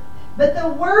word. But the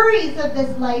worries of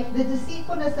this life, the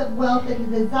deceitfulness of wealth,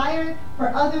 and the desire for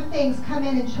other things come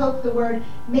in and choke the word,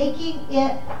 making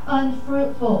it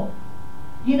unfruitful.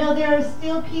 You know, there are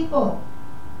still people.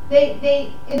 This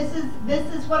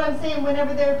is what I'm saying.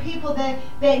 Whenever there are people that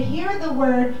hear the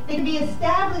word, they can be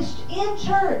established in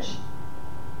church,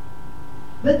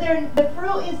 but the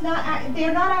fruit is not.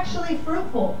 They're not actually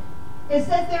fruitful. It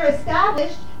says they're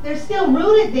established. They're still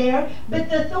rooted there, but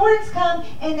the thorns come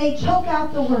and they choke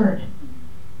out the word.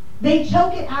 They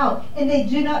choke it out and they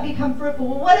do not become fruitful.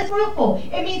 Well, what is fruitful?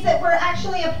 It means that we're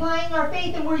actually applying our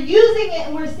faith and we're using it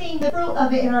and we're seeing the fruit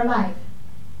of it in our life.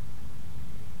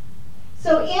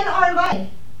 So in our life,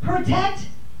 protect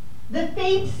the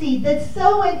faith seed that's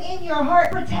sown in your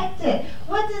heart. Protect it.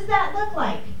 What does that look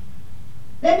like?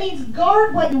 That means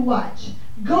guard what you watch.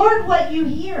 Guard what you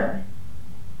hear.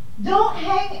 Don't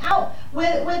hang out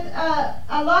with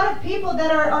a lot of people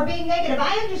that are being negative.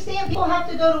 I understand people have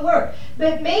to go to work,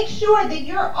 but make sure that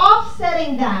you're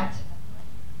offsetting that.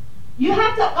 You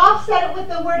have to offset it with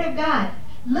the Word of God.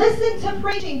 Listen to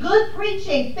preaching, good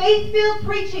preaching, faith-filled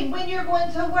preaching when you're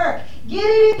going to work. Get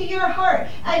it into your heart.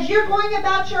 As you're going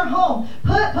about your home,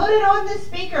 put it on the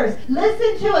speakers.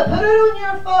 Listen to it. Put it on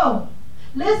your phone.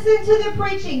 Listen to the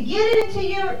preaching. Get it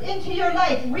into your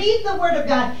life. Read the Word of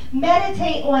God.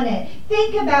 Meditate on it.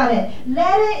 Think about it.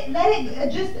 Let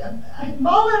it just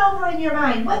mull it over in your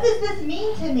mind. What does this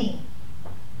mean to me?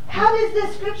 How does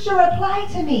this scripture apply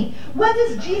to me? What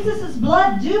does Jesus'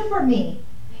 blood do for me?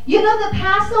 You know the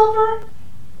Passover?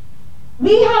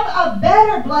 We have a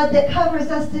better blood that covers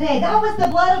us today. That was the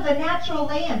blood of a natural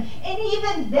lamb. And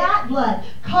even that blood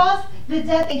caused the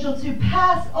death angel to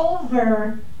pass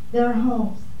over their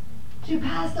homes. To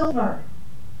pass over.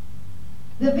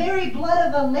 The very blood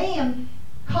of a lamb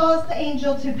caused the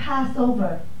angel to pass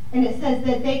over. And it says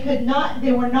that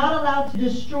they were not allowed to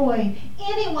destroy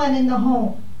anyone in the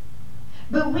home.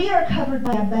 But we are covered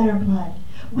by a better blood.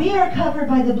 We are covered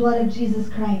by the blood of Jesus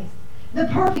Christ, the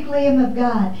perfect Lamb of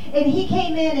God. And he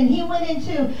came in and he went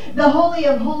into the Holy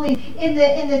of Holies in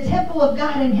the temple of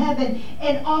God in heaven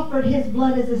and offered his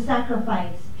blood as a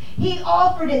sacrifice. He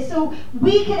offered it so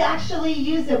we could actually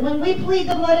use it. When we plead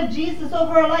the blood of Jesus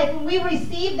over our life, when we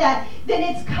receive that, then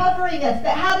it's covering us.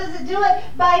 But how does it do it?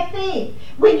 By faith.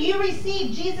 When you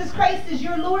receive Jesus Christ as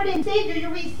your Lord and Savior,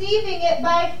 you're receiving it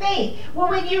by faith. Well,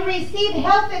 when you receive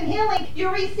health and healing,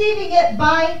 you're receiving it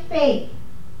by faith.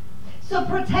 So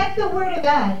protect the word of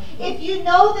God. If you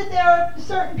know that there are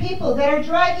certain people that are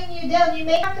dragging you down, you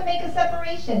may have to make a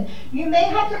separation. You may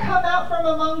have to come out from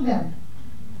among them.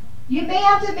 You may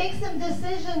have to make some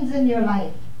decisions in your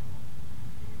life.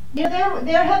 You know,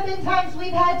 there have been times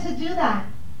we've had to do that,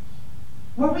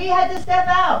 where we had to step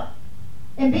out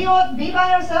and be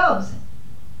by ourselves.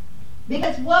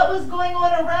 Because what was going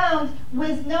on around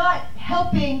was not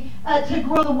helping to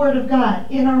grow the Word of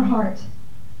God in our heart.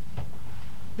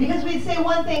 Because we'd say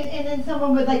one thing and then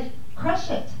someone would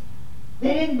crush it.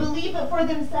 They didn't believe it for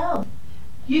themselves.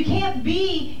 You can't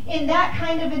be in that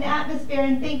kind of an atmosphere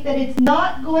and think that it's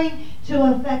not going to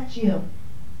affect you.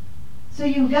 So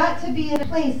you've got to be in a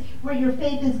place where your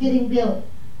faith is getting built.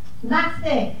 Last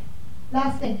thing.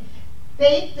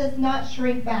 Faith does not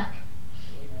shrink back.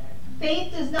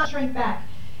 Faith does not shrink back.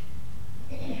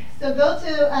 So go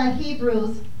to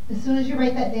Hebrews as soon as you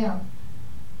write that down.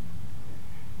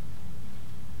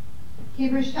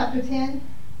 Hebrews chapter 10,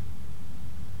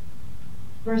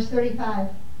 verse 35.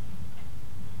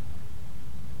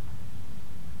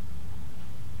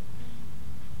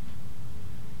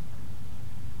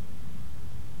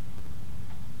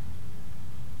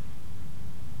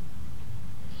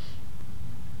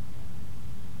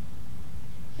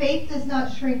 Faith does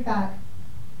not shrink back.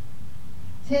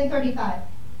 10:35.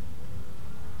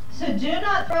 So do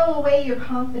not throw away your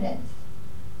confidence.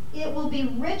 It will be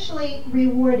richly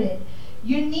rewarded.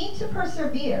 You need to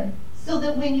persevere so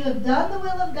that when you have done the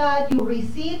will of God, you will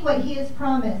receive what He has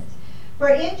promised. For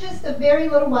in just a very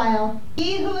little while,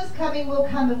 He who is coming will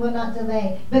come and will not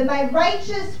delay. But my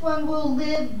righteous one will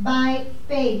live by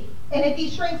faith. And if he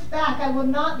shrinks back, I will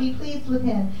not be pleased with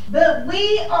him. But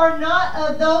we are not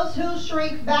of those who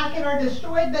shrink back and are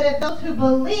destroyed, but of those who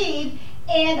believe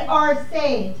and are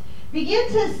saved. Begin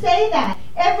to say that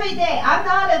every day. I'm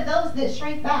not of those that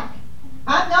shrink back.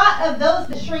 I'm not of those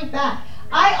that shrink back.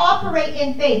 I operate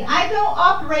in faith. I don't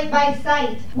operate by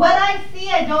sight. What I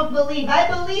see, I don't believe. I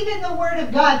believe in the Word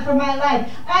of God for my life.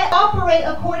 I operate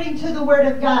according to the Word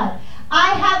of God. I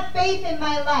have faith in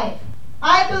my life.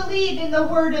 I believe in the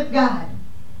Word of God.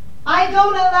 I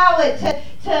don't allow it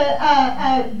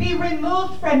to be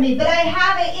removed from me, but I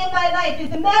have it in my life.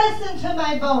 It's a medicine to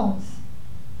my bones.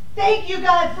 Thank you,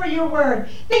 God, for your Word.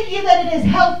 Thank you that it is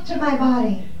health to my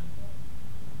body.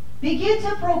 Begin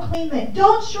to proclaim it.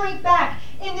 Don't shrink back.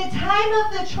 In the time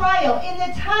of the trial, in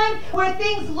the time where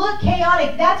things look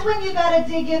chaotic, that's when you got to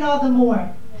dig in all the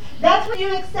more. That's when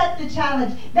you accept the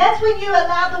challenge. That's when you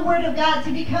allow the Word of God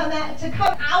to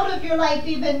come out of your life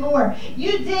even more.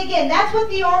 You dig in. That's what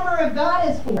the armor of God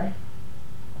is for.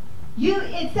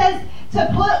 It says to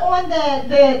put on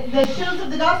the shoes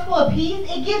of the gospel of peace.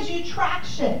 It gives you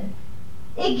traction.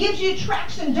 It gives you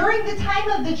traction during the time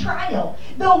of the trial.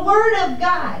 The Word of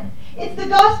God. It's the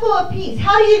gospel of peace.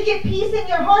 How do you get peace in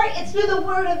your heart? It's through the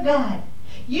Word of God.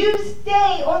 You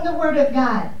stay on the Word of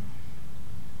God.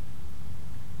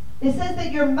 It says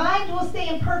that your mind will stay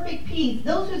in perfect peace.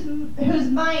 Those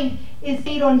whose mind is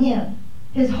stayed on Him.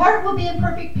 His heart will be in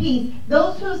perfect peace.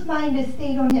 Those whose mind is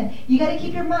stayed on Him. You got to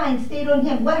keep your mind stayed on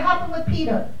Him. What happened with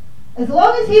Peter? As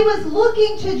long as he was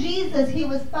looking to Jesus, he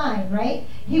was fine, right?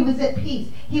 He was at peace.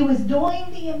 He was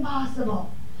doing the impossible.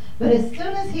 But as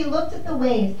soon as he looked at the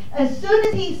waves, as soon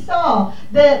as he saw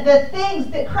the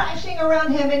things that crashing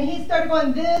around him, and he started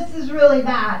going, this is really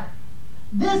bad.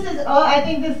 I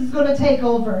think this is going to take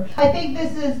over. I think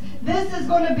this is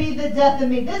going to be the death of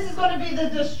me. This is going to be the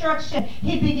destruction.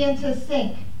 He began to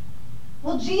sink.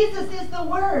 Well, Jesus is the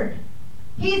Word.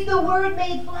 He's the Word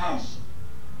made flesh.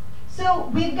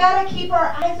 So we've got to keep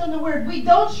our eyes on the Word. We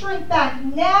don't shrink back.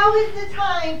 Now is the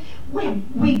time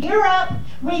we gear up,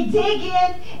 we dig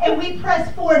in, and we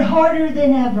press forward harder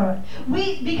than ever.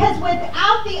 Because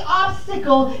without the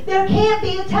obstacle, there can't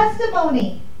be a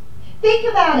testimony. Think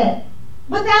about it.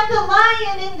 Without the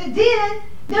lion in the den,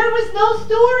 there was no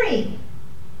story.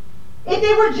 If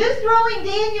they were just throwing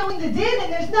Daniel in the den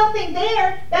and there's nothing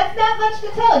there, that's not much to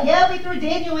tell. Yeah, we threw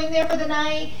Daniel in there for the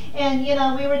night, and,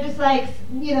 we were just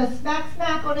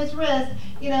smack on his wrist.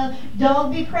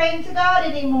 Don't be praying to God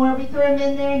anymore. We threw him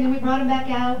in there and then we brought him back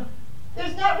out.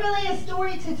 There's not really a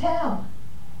story to tell.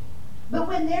 But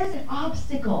when there's an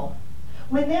obstacle,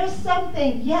 when there's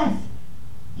something, yes,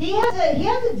 he had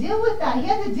to deal with that. He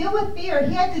had to deal with fear.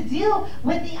 He had to deal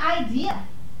with the idea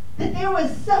that there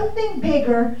was something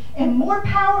bigger and more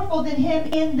powerful than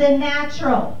him in the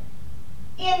natural.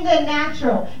 In the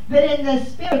natural. But in the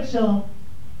spiritual,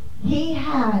 he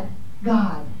had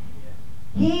God.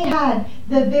 He had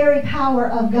the very power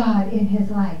of God in his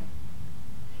life.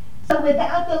 So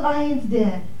without the lion's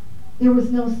den, there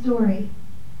was no story.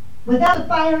 Without the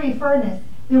fiery furnace,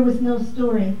 there was no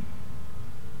story.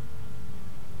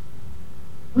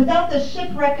 Without the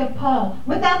shipwreck of Paul,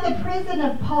 without the prison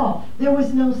of Paul, there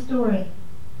was no story.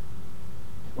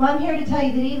 Well, I'm here to tell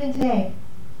you that even today,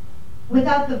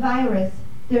 without the virus,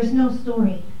 there's no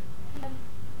story.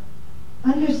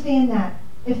 Understand that.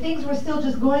 If things were still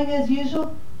just going as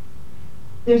usual,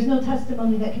 there's no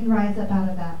testimony that can rise up out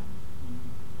of that.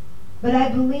 But I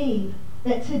believe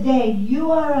that today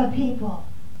you are a people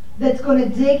that's going to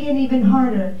dig in even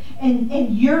harder,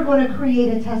 and you're going to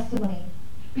create a testimony,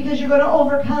 because you're going to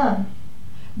overcome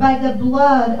by the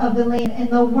blood of the Lamb and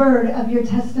the word of your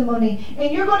testimony.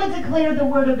 And you're going to declare the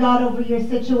word of God over your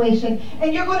situation,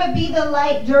 and you're going to be the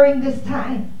light during this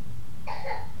time.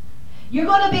 You're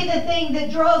going to be the thing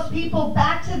that draws people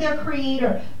back to their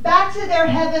Creator, back to their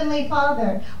Heavenly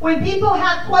Father. When people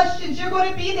have questions, you're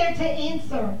going to be there to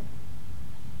answer.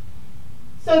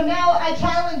 So now I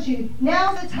challenge you,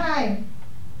 now's the time,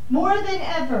 more than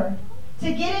ever,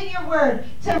 to get in your Word,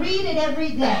 to read it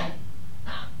every day.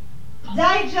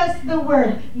 Digest the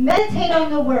Word. Meditate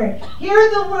on the Word. Hear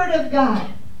the Word of God.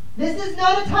 This is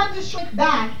not a time to shrink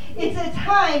back. It's a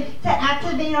time to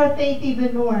activate our faith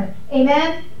even more.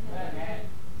 Amen? Amen.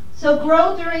 So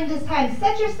grow during this time.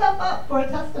 Set yourself up for a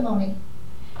testimony.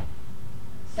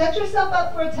 Set yourself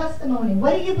up for a testimony.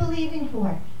 What are you believing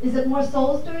for? Is it more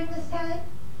souls during this time?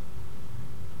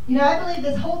 You know, I believe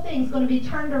this whole thing is going to be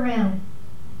turned around.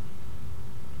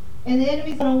 And the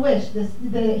enemy's going to wish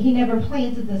that he never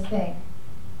planted this thing.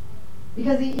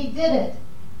 Because he did it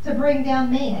to bring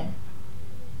down man.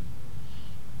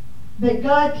 But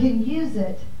God can use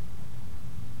it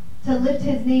to lift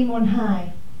his name on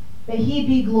high, that he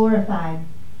be glorified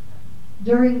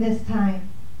during this time.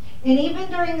 And even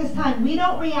during this time, we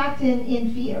don't react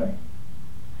in fear.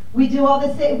 We do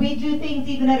we do things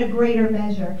even at a greater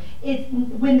measure. It's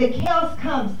when the chaos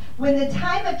comes, when the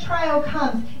time of trial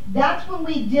comes, that's when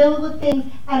we deal with things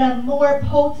at a more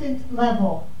potent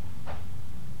level.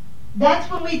 That's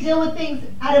when we deal with things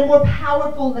at a more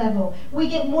powerful level. We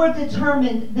get more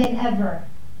determined than ever.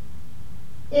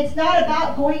 It's not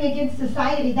about going against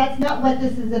society. That's not what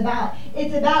this is about.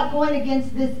 It's about going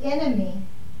against this enemy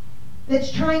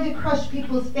that's trying to crush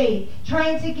people's faith,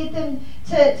 trying to get them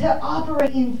to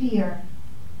operate in fear.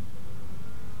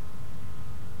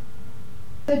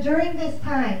 So during this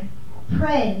time,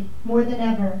 pray more than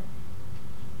ever.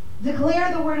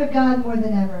 Declare the Word of God more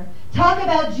than ever. Talk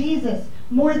about Jesus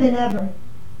more than ever.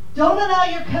 Don't allow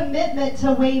your commitment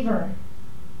to waver.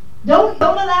 Don't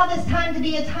allow this time to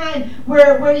be a time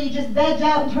where you just veg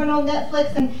out and turn on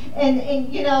Netflix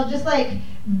and you know, just like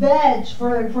veg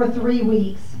for 3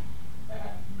 weeks.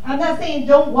 I'm not saying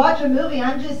don't watch a movie.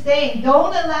 I'm just saying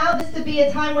don't allow this to be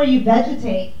a time where you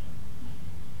vegetate.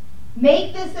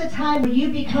 Make this a time where you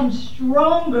become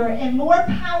stronger and more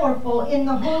powerful in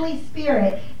the Holy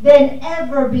Spirit than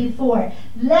ever before.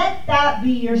 Let that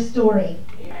be your story.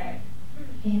 Amen.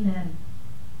 Amen.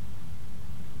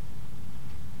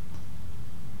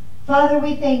 Father,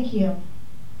 we thank you.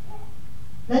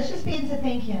 Let's just begin to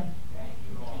thank him.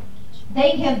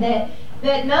 Thank him that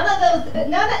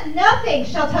nothing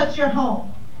shall touch your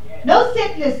home. No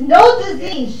sickness, no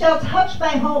disease shall touch my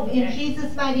home in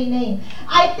Jesus' mighty name.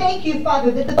 I thank you,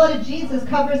 Father, that the blood of Jesus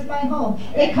covers my home.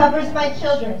 It covers my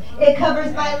children. It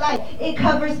covers my life. It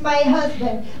covers my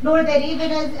husband. Lord, that even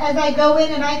as I go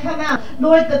in and I come out,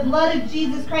 Lord, the blood of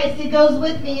Jesus Christ, it goes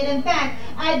with me. And in fact,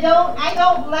 I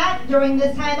don't lack during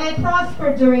this time. I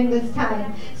prosper during this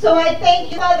time. So I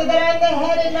thank you, Father, that I'm the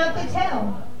head and not the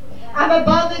tail. I'm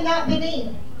above and not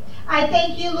beneath. I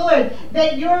thank you, Lord,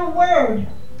 that your word,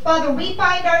 Father, we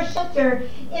find our shelter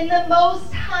in the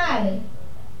Most High.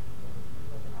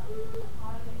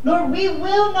 Lord, we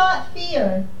will not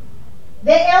fear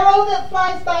the arrow that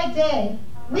flies by day.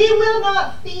 We will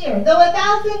not fear, though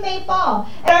 1,000 may fall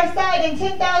at our side and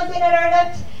 10,000 at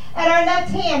our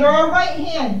left hand or our right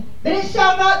hand, but it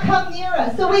shall not come near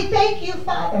us. So we thank you,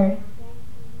 Father,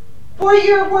 for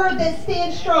your word that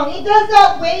stands strong. It does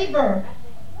not waver.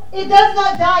 It does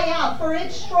not die out, for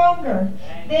it's stronger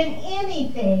than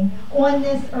anything on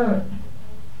this earth.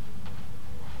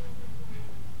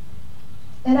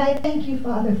 And I thank you,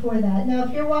 Father, for that. Now,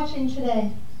 if you're watching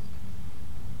today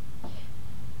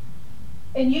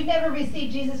and you've never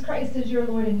received Jesus Christ as your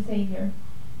Lord and Savior,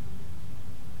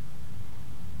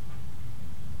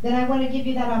 then I want to give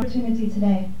you that opportunity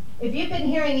today. If you've been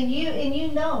hearing and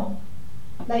you know,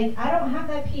 like, I don't have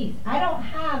that peace. I don't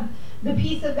have the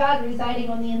peace of God residing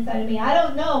on the inside of me. I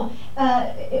don't know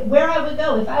where I would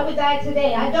go. If I would die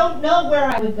today, I don't know where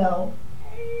I would go.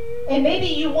 And maybe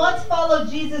you once followed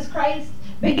Jesus Christ,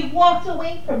 but you've walked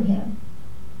away from him.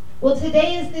 Well,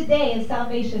 today is the day of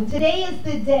salvation. Today is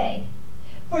the day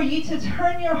for you to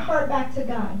turn your heart back to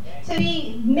God, to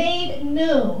be made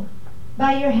new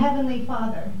by your Heavenly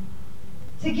Father,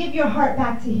 to give your heart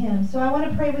back to Him. So I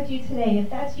want to pray with you today. If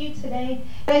that's you today,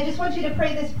 and I just want you to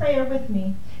pray this prayer with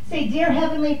me. Say, Dear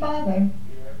Heavenly Father,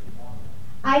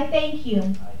 I thank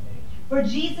you for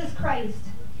Jesus Christ,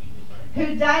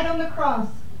 who died on the cross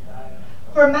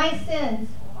for my sins.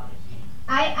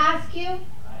 I ask you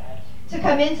to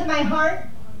come into my heart,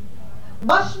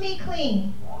 wash me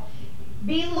clean,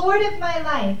 be Lord of my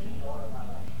life,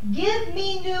 give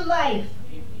me new life.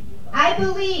 I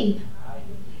believe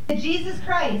that Jesus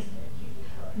Christ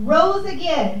rose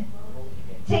again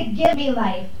to give me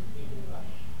life.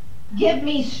 Give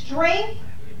me strength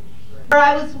where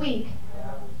I was weak.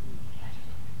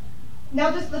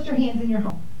 Now just lift your hands in your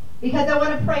home, because I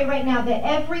want to pray right now that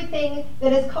everything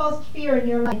that has caused fear in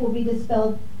your life will be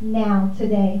dispelled now,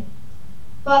 today.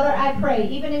 Father, I pray,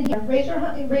 even in here, raise your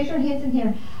hands in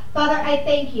here. Father, I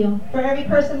thank you for every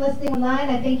person listening online.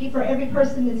 I thank you for every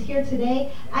person that's here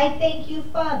today. I thank you,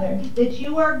 Father, that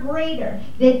you are greater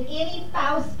than any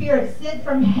foul spirit sent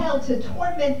from hell to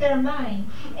torment their mind.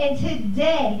 And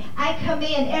today, I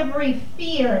command every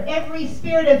fear, every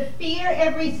spirit of fear,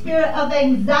 every spirit of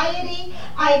anxiety,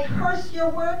 I curse your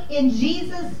work in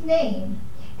Jesus' name.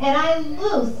 And I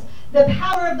loose the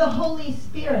power of the Holy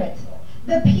Spirit,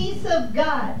 the peace of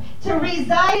God, to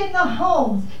reside in the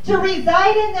homes, to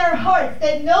reside in their hearts,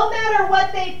 that no matter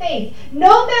what they face,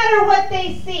 no matter what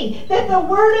they see, that the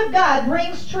Word of God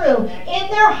rings true in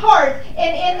their heart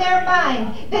and in their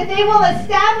mind, that they will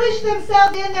establish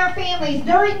themselves in their families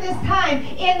during this time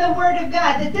in the Word of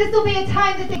God, that this will be a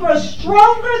time that they grow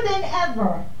stronger than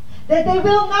ever, that they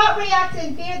will not react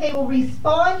in fear, they will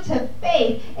respond to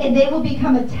faith, and they will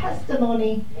become a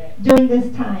testimony during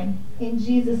this time. In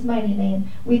Jesus' mighty name,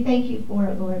 we thank you for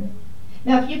it, Lord.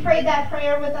 Now, if you prayed that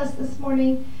prayer with us this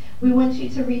morning, we want you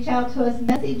to reach out to us,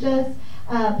 message us,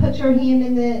 put your hand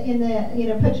in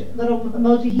the put your little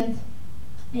emoji hands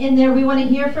in there. We want to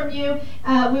hear from you.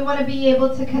 We want to be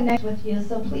able to connect with you.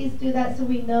 So please do that so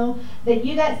we know that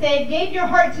you got saved, gave your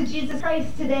heart to Jesus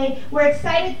Christ today. We're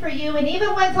excited for you. And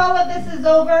even once all of this is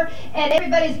over and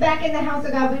everybody's back in the house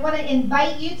of God, we want to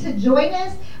invite you to join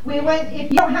us.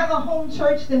 If you don't have a home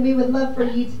church, then we would love for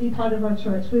you to be part of our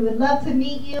church. We would love to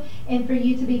meet you and for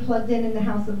you to be plugged in the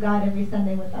house of God every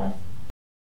Sunday with us.